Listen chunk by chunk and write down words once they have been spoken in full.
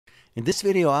In this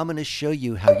video, I'm going to show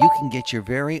you how you can get your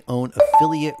very own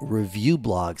affiliate review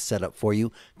blog set up for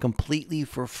you completely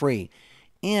for free.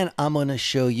 And I'm going to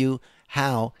show you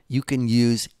how you can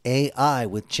use AI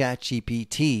with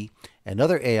ChatGPT and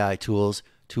other AI tools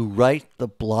to write the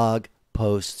blog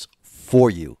posts for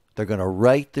you. They're going to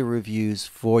write the reviews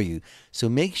for you. So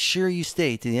make sure you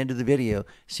stay to the end of the video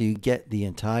so you get the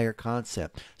entire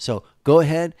concept. So go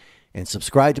ahead and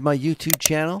subscribe to my YouTube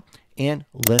channel and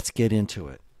let's get into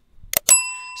it.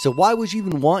 So why would you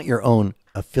even want your own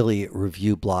affiliate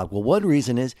review blog? Well, one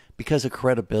reason is because of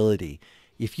credibility.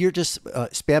 If you're just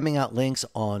spamming out links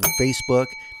on Facebook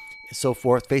and so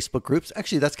forth, Facebook groups,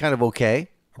 actually that's kind of okay,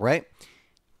 right?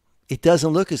 It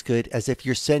doesn't look as good as if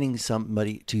you're sending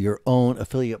somebody to your own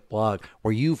affiliate blog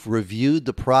where you've reviewed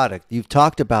the product, you've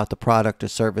talked about the product or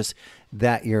service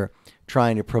that you're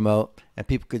trying to promote, and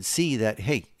people could see that,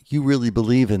 hey, you really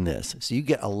believe in this. So you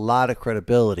get a lot of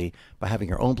credibility by having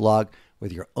your own blog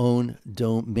with your own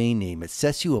domain name. It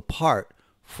sets you apart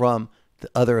from the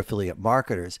other affiliate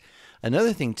marketers.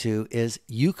 Another thing too is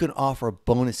you can offer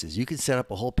bonuses. You can set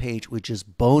up a whole page with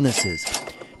just bonuses,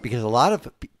 because a lot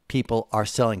of people are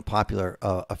selling popular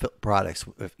products.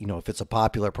 If it's a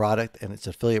popular product and it's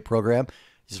an affiliate program,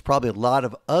 there's probably a lot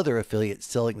of other affiliates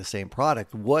selling the same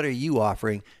product. What are you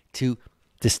offering to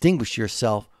distinguish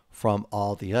yourself from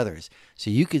all the others? So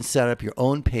you can set up your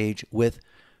own page with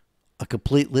a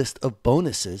complete list of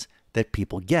bonuses that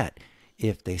people get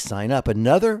if they sign up.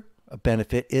 Another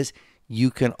benefit is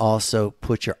you can also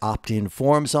put your opt-in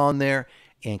forms on there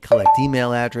and collect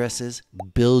email addresses,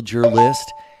 build your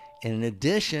list. And in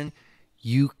addition,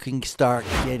 you can start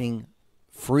getting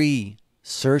free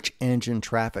search engine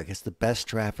traffic. It's the best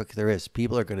traffic there is.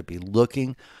 People are going to be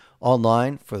looking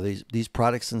online for these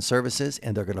products and services,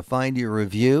 and they're going to find your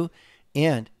review,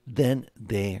 and then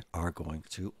they are going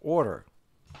to order.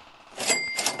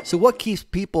 So what keeps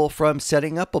people from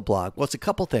setting up a blog? Well, it's a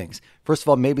couple things. First of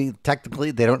all, maybe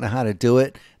technically they don't know how to do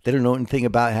it. They don't know anything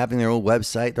about having their own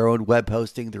website, their own web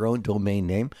hosting, their own domain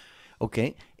name.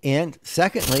 Okay. And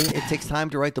secondly, it takes time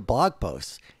to write the blog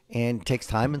posts, and it takes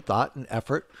time and thought and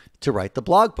effort to write the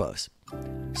blog posts.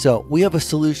 So we have a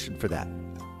solution for that.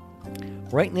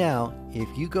 Right now, if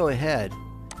you go ahead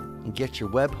and get your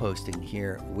web hosting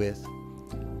here with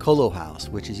Colohouse,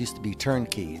 which used to be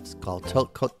Turnkey, it's called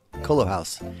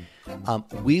Colohouse,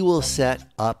 we will set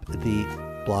up the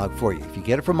blog for you. If you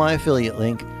get it from my affiliate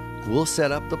link, we'll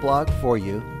set up the blog for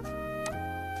you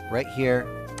right here.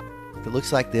 It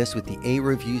looks like this with the A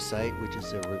review site, which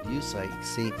is a review site. You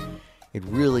see, it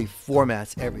really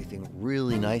formats everything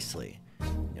really nicely.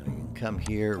 You can come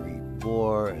here, read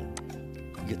more, and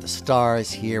you get the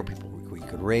stars here, people where you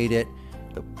could rate it,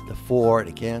 the for and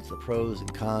against, the pros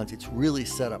and cons. It's really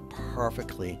set up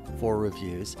perfectly for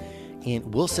reviews,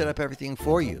 and we'll set up everything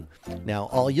for you. Now,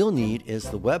 all you'll need is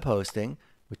the web hosting,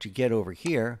 which you get over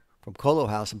here from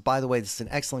Colohouse. And by the way, this is an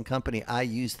excellent company. I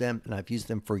use them, and I've used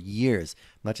them for years.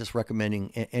 I'm not just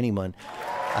recommending anyone.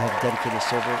 I have a dedicated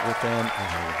server with them. I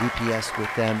have a VPS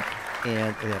with them,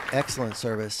 and they have excellent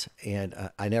service. And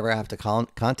I never have to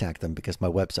contact them because my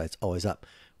website's always up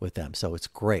with them. So it's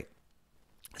great.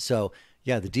 So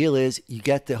yeah, the deal is you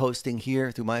get the hosting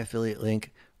here through my affiliate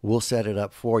link. We'll set it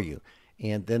up for you.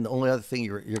 And then the only other thing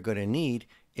you're going to need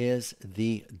is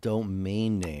the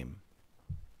domain name.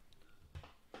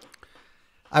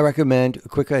 I recommend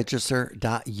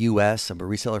quickregister.us. I'm a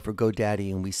reseller for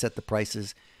GoDaddy, and we set the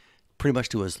prices pretty much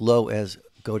to as low as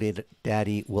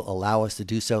GoDaddy will allow us to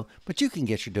do so, but you can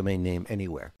get your domain name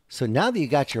anywhere. So now that you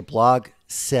got your blog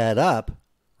set up,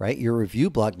 right, your review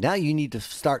blog, now you need to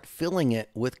start filling it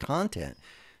with content.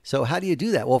 So how do you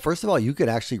do that? Well, first of all, you could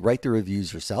actually write the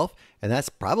reviews yourself, and that's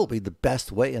probably the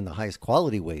best way and the highest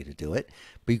quality way to do it.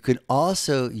 But you could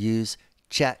also use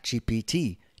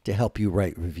ChatGPT to help you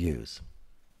write reviews.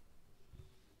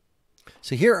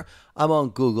 So here I'm on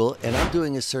Google, and I'm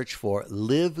doing a search for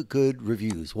Live Good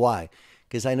Reviews. Why?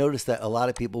 Because I noticed that a lot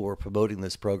of people were promoting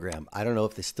this program. I don't know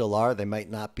if they still are. They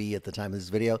might not be at the time of this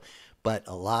video, but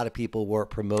a lot of people were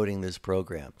promoting this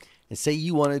program. And say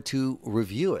you wanted to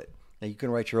review it. Now you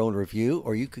can write your own review,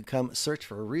 or you could come search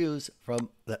for reviews from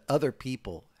that other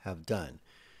people have done.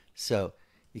 So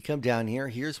you come down here.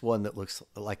 Here's one that looks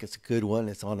like it's a good one.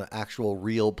 It's on an actual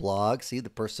real blog. See, the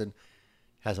person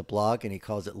has a blog and he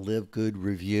calls it Live Good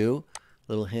Review.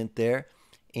 Little hint there.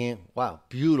 And wow,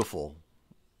 beautiful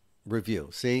review.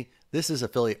 See, this is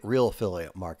real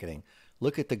affiliate marketing.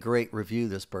 Look at the great review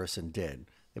this person did.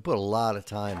 They put a lot of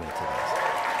time into this.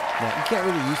 Now, you can't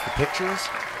really use the pictures,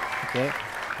 okay?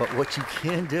 But what you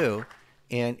can do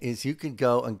is you can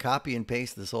go and copy and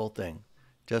paste this whole thing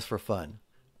just for fun,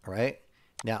 all right?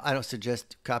 Now, I don't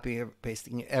suggest copying and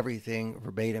pasting everything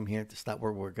verbatim here. That's not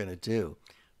what we're going to do.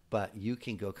 But you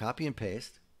can go copy and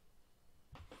paste.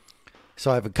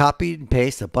 So I've copied and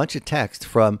pasted a bunch of text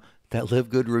from that Live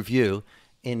Good review.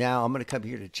 And now I'm going to come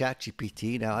here to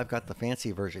ChatGPT. Now I've got the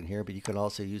fancy version here, but you can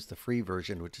also use the free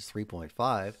version, which is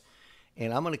 3.5.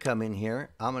 And I'm going to come in here.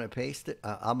 I'm going to paste it.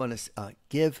 I'm going to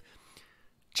give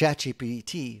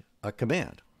ChatGPT a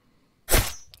command.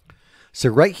 So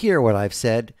right here, what I've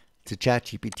said to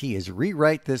ChatGPT is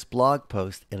rewrite this blog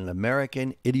post in an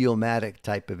American idiomatic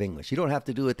type of English. You don't have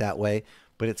to do it that way,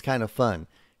 but it's kind of fun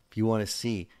if you want to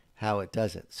see how it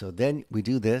does it. So then we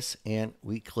do this and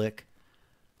we click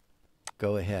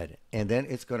go ahead. And then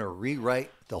it's going to rewrite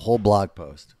the whole blog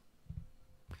post.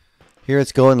 Here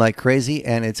it's going like crazy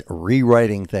and it's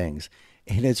rewriting things.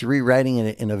 And it's rewriting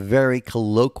it in a very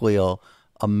colloquial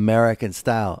American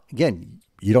style. Again,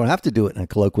 you don't have to do it in a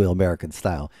colloquial American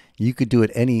style. You could do it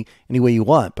any way you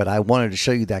want, but I wanted to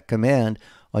show you that command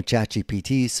on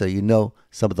ChatGPT so you know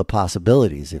some of the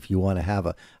possibilities. If you want to have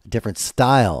a different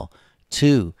style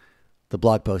to the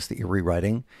blog post that you're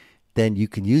rewriting, then you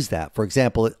can use that. For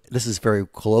example, this is very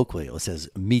colloquial. It says,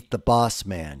 meet the boss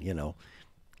man, you know.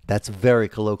 That's very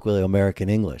colloquial American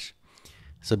English.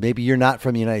 So maybe you're not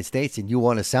from the United States and you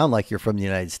want to sound like you're from the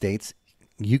United States.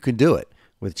 You can do it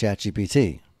with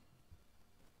ChatGPT.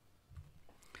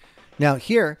 Now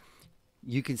here,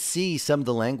 you can see some of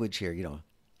the language here, you know,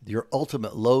 your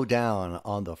ultimate lowdown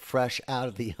on the fresh out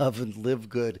of the oven Live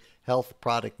Good health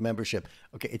product membership.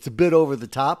 Okay, it's a bit over the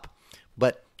top,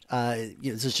 but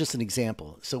this is just an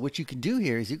example. So what you can do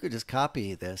here is you could just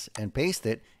copy this and paste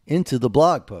it into the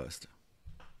blog post.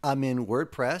 I'm in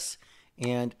WordPress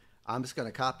and I'm just going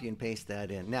to copy and paste that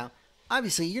in. Now,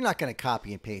 obviously, you're not going to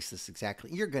copy and paste this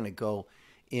exactly. You're going to go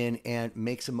in and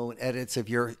make some own edits of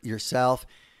yourself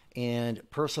and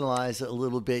personalize it a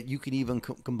little bit. You can even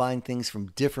combine things from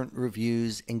different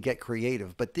reviews and get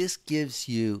creative. But this gives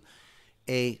you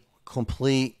a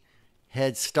complete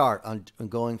head start on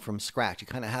going from scratch. You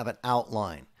kind of have an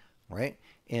outline, right?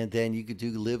 And then you could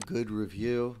do Live Good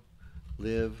Review,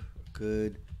 Live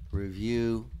Good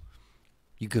Review.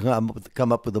 You can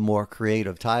come up with a more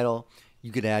creative title.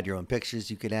 You could add your own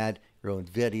pictures. You could add your own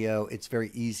video. It's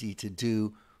very easy to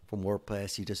do from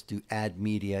WordPress. You just do add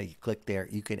media. You click there.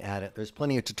 You can add it. There's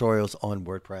plenty of tutorials on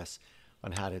WordPress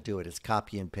on how to do it. It's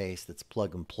copy and paste. It's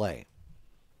plug and play.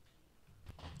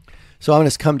 So I'm going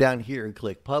to come down here and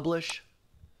click Publish.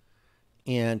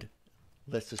 And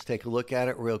let's just take a look at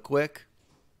it real quick.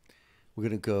 We're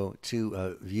going to go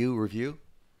to View Review.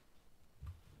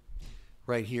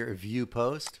 Right here, View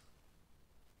Post.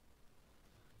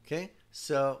 Okay,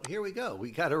 so here we go.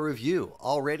 We got a review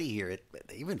already here.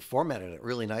 They even formatted it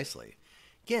really nicely.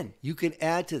 Again, you can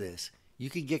add to this.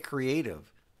 You can get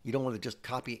creative. You don't want to just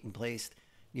copy it and paste,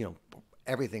 you know,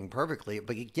 everything perfectly.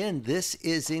 But again, this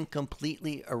is in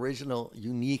completely original,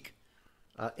 unique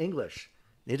English.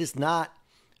 It is not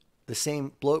the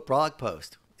same blog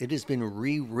post. It has been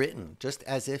rewritten, just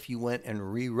as if you went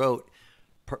and rewrote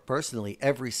personally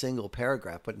every single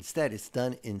paragraph, but instead it's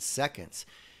done in seconds.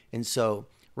 And so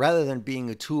rather than being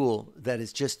a tool that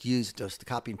is just used just to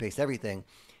copy and paste everything,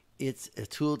 it's a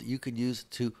tool that you can use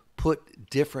to put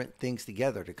different things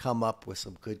together to come up with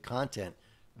some good content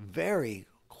very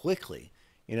quickly.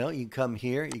 You know, you come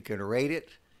here, you can rate it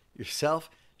yourself.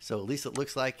 So at least it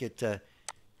looks like it's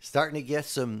starting to get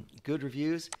some good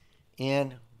reviews,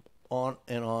 and on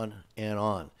and on and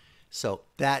on. So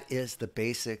that is the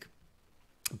basic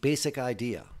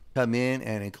idea. Come in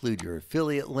and include your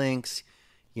affiliate links.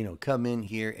 You know, come in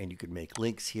here and you can make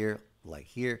links here, like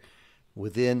here,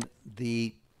 within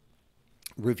the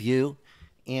review.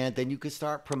 And then you could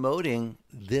start promoting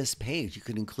this page. You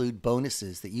could include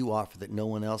bonuses that you offer that no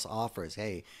one else offers.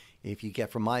 Hey, if you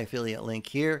get from my affiliate link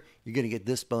here, you're going to get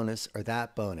this bonus or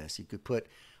that bonus. You could put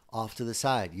off to the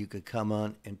side. You could come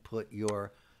on and put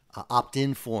your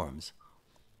opt-in forms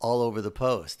all over the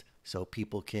post so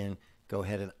people can go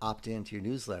ahead and opt into your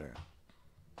newsletter.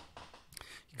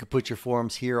 You could put your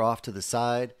forms here off to the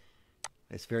side.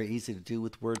 It's very easy to do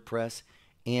with WordPress.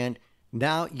 And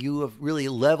now you have really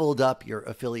leveled up your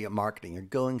affiliate marketing. You're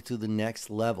going to the next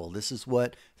level. This is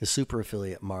what the super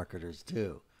affiliate marketers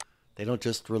do. They don't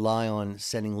just rely on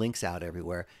sending links out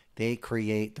everywhere. They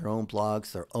create their own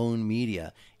blogs, their own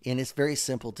media, and it's very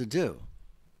simple to do.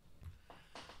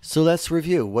 So let's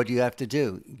review. What do you have to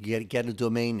do? You get a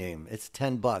domain name. It's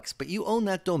 $10, but you own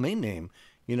that domain name,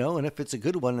 you know, and if it's a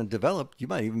good one and developed, you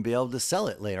might even be able to sell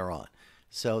it later on.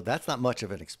 So that's not much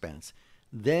of an expense.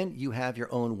 Then you have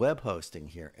your own web hosting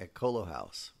here at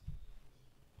Colohouse.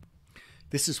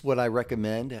 This is what I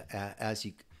recommend as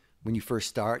you when you first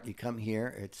start, you come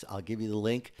here. I'll give you the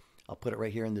link. I'll put it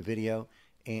right here in the video.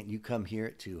 And you come here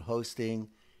to hosting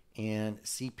and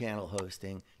cPanel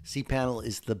hosting. cPanel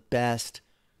is the best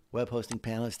web hosting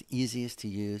panel. It's the easiest to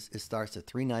use. It starts at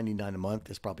 $3.99 a month.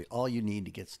 That's probably all you need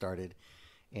to get started.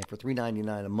 And for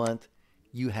 $3.99 a month,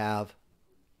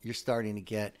 you're starting to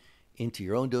get into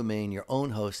your own domain, your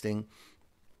own hosting,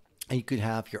 and you could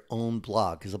have your own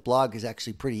blog, because a blog is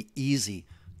actually pretty easy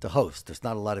to host. There's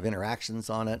not a lot of interactions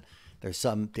on it. There's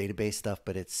some database stuff,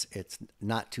 but it's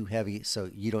not too heavy, so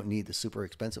you don't need the super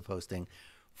expensive hosting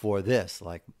for this.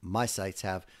 Like my sites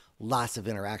have lots of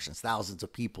interactions, thousands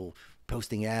of people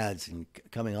posting ads and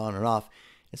coming on and off.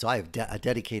 And so I have a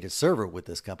dedicated server with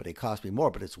this company. It costs me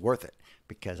more, but it's worth it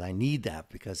because I need that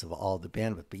because of all the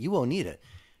bandwidth. But you won't need it.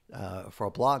 For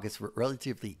a blog, it's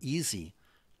relatively easy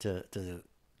to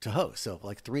host. So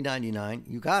like $3.99,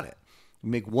 you got it. You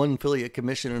make one affiliate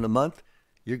commission in a month,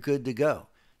 you're good to go.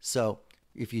 So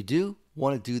if you do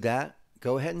want to do that,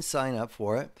 go ahead and sign up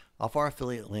for it off our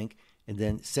affiliate link, and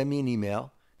then send me an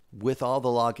email with all the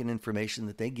login information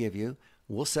that they give you.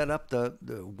 We'll set up the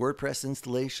WordPress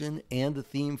installation and the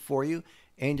theme for you,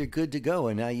 and you're good to go.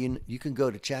 And now you can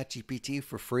go to ChatGPT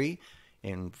for free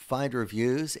and find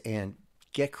reviews and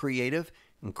get creative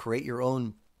and create your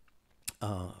own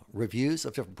reviews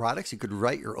of different products. You could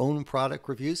write your own product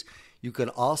reviews. You could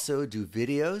also do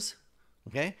videos,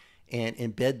 okay, and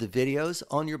embed the videos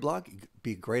on your blog. It'd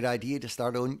be a great idea to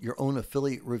start your own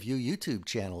affiliate review YouTube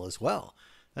channel as well.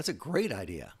 That's a great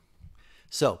idea.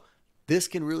 So this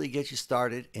can really get you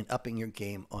started in upping your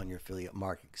game on your affiliate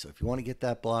marketing. So if you want to get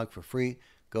that blog for free,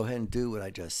 go ahead and do what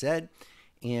I just said.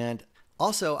 And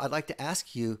also, I'd like to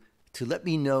ask you to let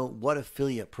me know what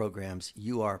affiliate programs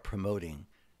you are promoting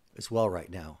as well right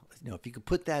now. If you could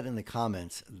put that in the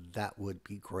comments, that would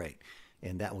be great.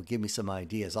 And that will give me some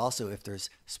ideas. Also, if there's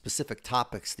specific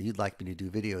topics that you'd like me to do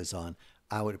videos on,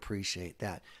 I would appreciate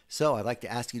that. So I'd like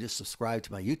to ask you to subscribe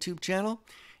to my YouTube channel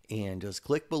and just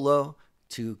click below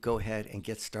to go ahead and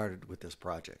get started with this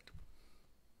project.